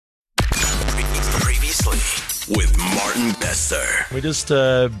Seriously, with Martin Besser. We're just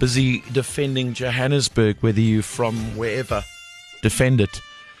busy defending Johannesburg, whether you're from wherever. Defend it.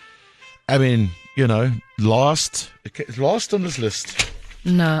 I mean, you know, last on this list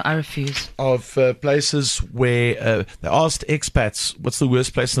No, I refuse. of places where they asked expats, what's the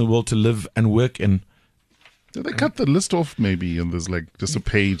worst place in the world to live and work in? Did they cut the list off maybe and there's like just a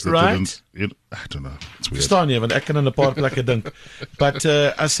page that Right. I don't know. It's weird. Verstaan jy, want ek kan in 'n paar plekke dink. But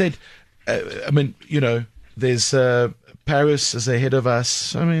I said, I mean, you know, there's Paris is ahead of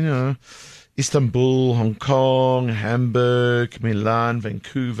us. I mean, you know, Istanbul, Hong Kong, Hamburg, Milan,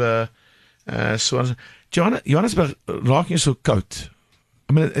 Vancouver, so on. Johannesburg raak nie so koud.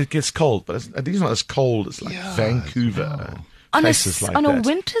 I mean, it gets cold, but I think it's not as cold as like Vancouver. Places like On a that.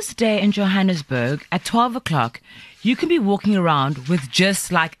 winter's day in Johannesburg at 12 o'clock, you can be walking around with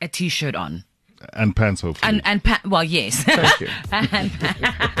just like a t-shirt on. And pants, hopefully. Well, yes. Thank you.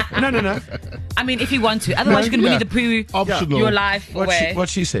 No. I mean, if you want to. Otherwise, you're going to yeah. Winnie the Pooh Optional. your life away. What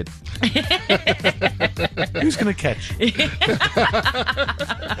she said. Who's going to catch?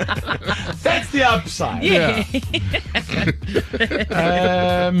 That's the upside. Yeah.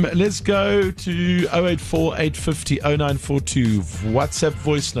 Let's go to 084 850 0942. WhatsApp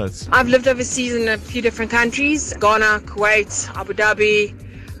voice notes. I've lived overseas in a few different countries, Ghana, Kuwait, Abu Dhabi.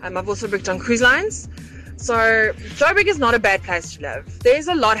 I've also worked on cruise lines. So Joburg is not a bad place to live. There's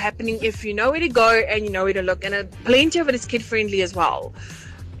a lot happening if you know where to go and you know where to look. And plenty of it is kid-friendly as well.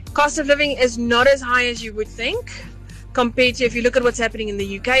 Cost of living is not as high as you would think compared to if you look at what's happening in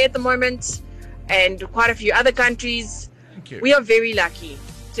the UK at the moment and quite a few other countries. We are very lucky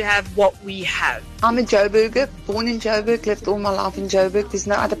to have what we have. I'm a Joburger, born in Joburg, lived all my life in Joburg. There's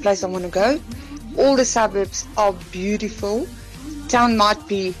no other place I want to go. All the suburbs are beautiful. Town might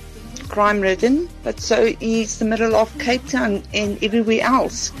be crime-ridden, but so is the middle of Cape Town and everywhere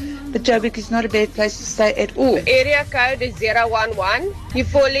else. But Joburg is not a bad place to stay at all. Area code is 011. You're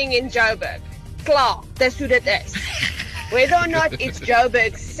falling in Joburg. Klaar, that's who that is. Whether or not it's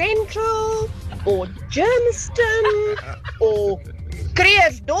Joburg Central or Germiston or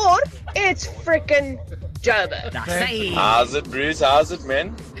Kreersdorp, it's frickin' Joburg. How's it, Bruce? How's it,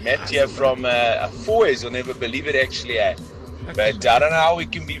 man? Matt here from Foyes. You'll never believe it, actually. But I don't know how we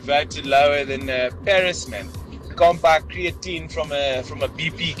can be voted lower than Paris, man. You can't buy creatine from a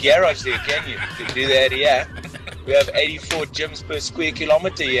BP garage there, can you? To do that, yeah. We have 84 gyms per square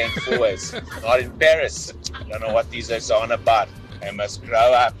kilometer here in Foyes. Not in Paris. I don't know what these guys are on about. They must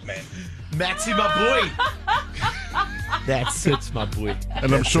grow up, man. Maxi, my boy. That's it, my boy.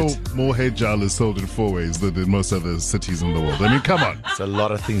 And I'm sure more head gel is sold in 4 ways than in most other cities in the world. I mean, come on. It's a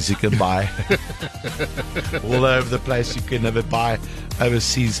lot of things you can buy. All over the place. You can never buy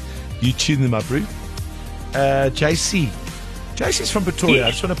overseas. You tune them up, Ruth. JC. JC's from Pretoria.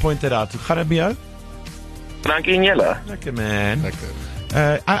 I just want to point that out. Gaan dit met jou? Dankie en julle. Lekker, man.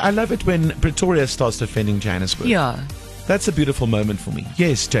 Okay. I love it when Pretoria starts defending Johannesburg. Yeah. That's a beautiful moment for me.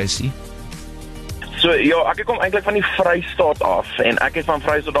 Yes, JC. So ja, ek kom eintlik van die Vrystaat af en ek het van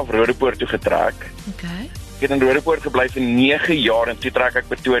Vrystaat af Roodepoort toe getrek. Okay. Ek het in Roodepoort gebly vir 9 jaar en toe trek ek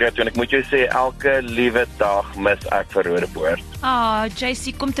Pretoria toe en ek moet jou sê elke liewe dag mis ek vir Roodepoort.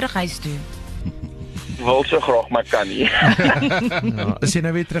 JC, kom terug huis toe. Ek wil so graag maar kan nie. Ja, is jy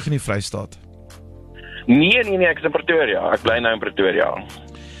nou weer terug in die Vrystaat? Nee, ek is in Pretoria. Ek bly nou in Pretoria.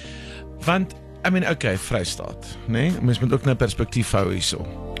 Want, I mean, okay, Vrystaat, nee? Mens moet ook nou perspektief hou hierso.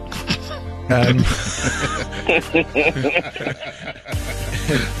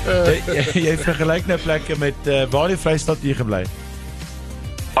 Jy vergelyk nou plekke met waar die Vrystaat jy gebly?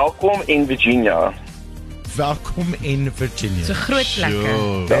 Welkom in Virginia. Welkom in Virginia. So groot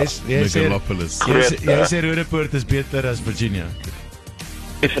plekke. Megalopolis. Jy sê Roodepoort is beter as Virginia.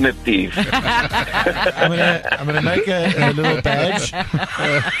 Definitief. I'm gonna make a little badge.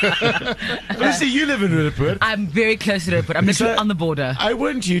 Lucy, you live in Roodepoort. I'm very close to Roodepoort. I'm literally on the border. I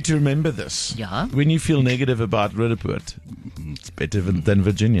want you to remember this. Yeah. When you feel negative about Roodepoort, it's better than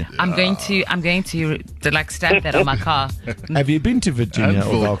Virginia. I'm going to like stamp that on my car. Have you been to Virginia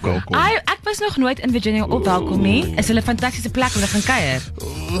And or Welkom? Ek was nog nooit in Virginia of Welkom nie. Is hulle 'n fantastiese plek om te gaan kuier.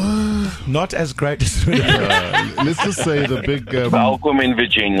 Not as great as Roodepoort. Let's just say the big Welkom in Virginia.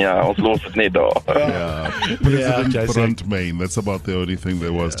 Ons los dit net daar. President Jason. Brand Main. That's about the only thing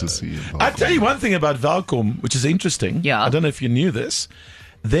there was to see. I'll tell you one thing about Welkom, which is interesting. Yeah. I don't know if you knew this.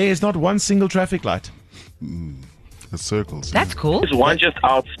 There is not one single traffic light. The circles. That's cool. There's one just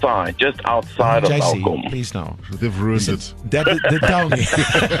outside of JC, Welkom. please now. They've ruined it. That tell me.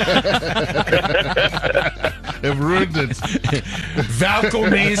 They've ruined it. Welkom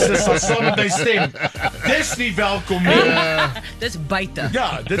mense, sal saam met my stem. Dis nie welkom nie. Dis buite.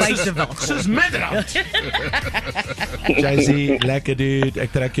 Ja, dit is welkom. soos middag. JC, lekker dude.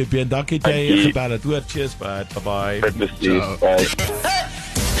 Ek trek jou been. Dankie dat jy gebel het. Hoor, cheers, bye. Bye. Don't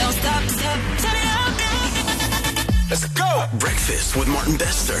stop, turn it up. Let's go. Breakfast with Martin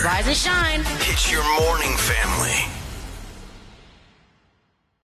Bester. Rise and shine. It's your morning family.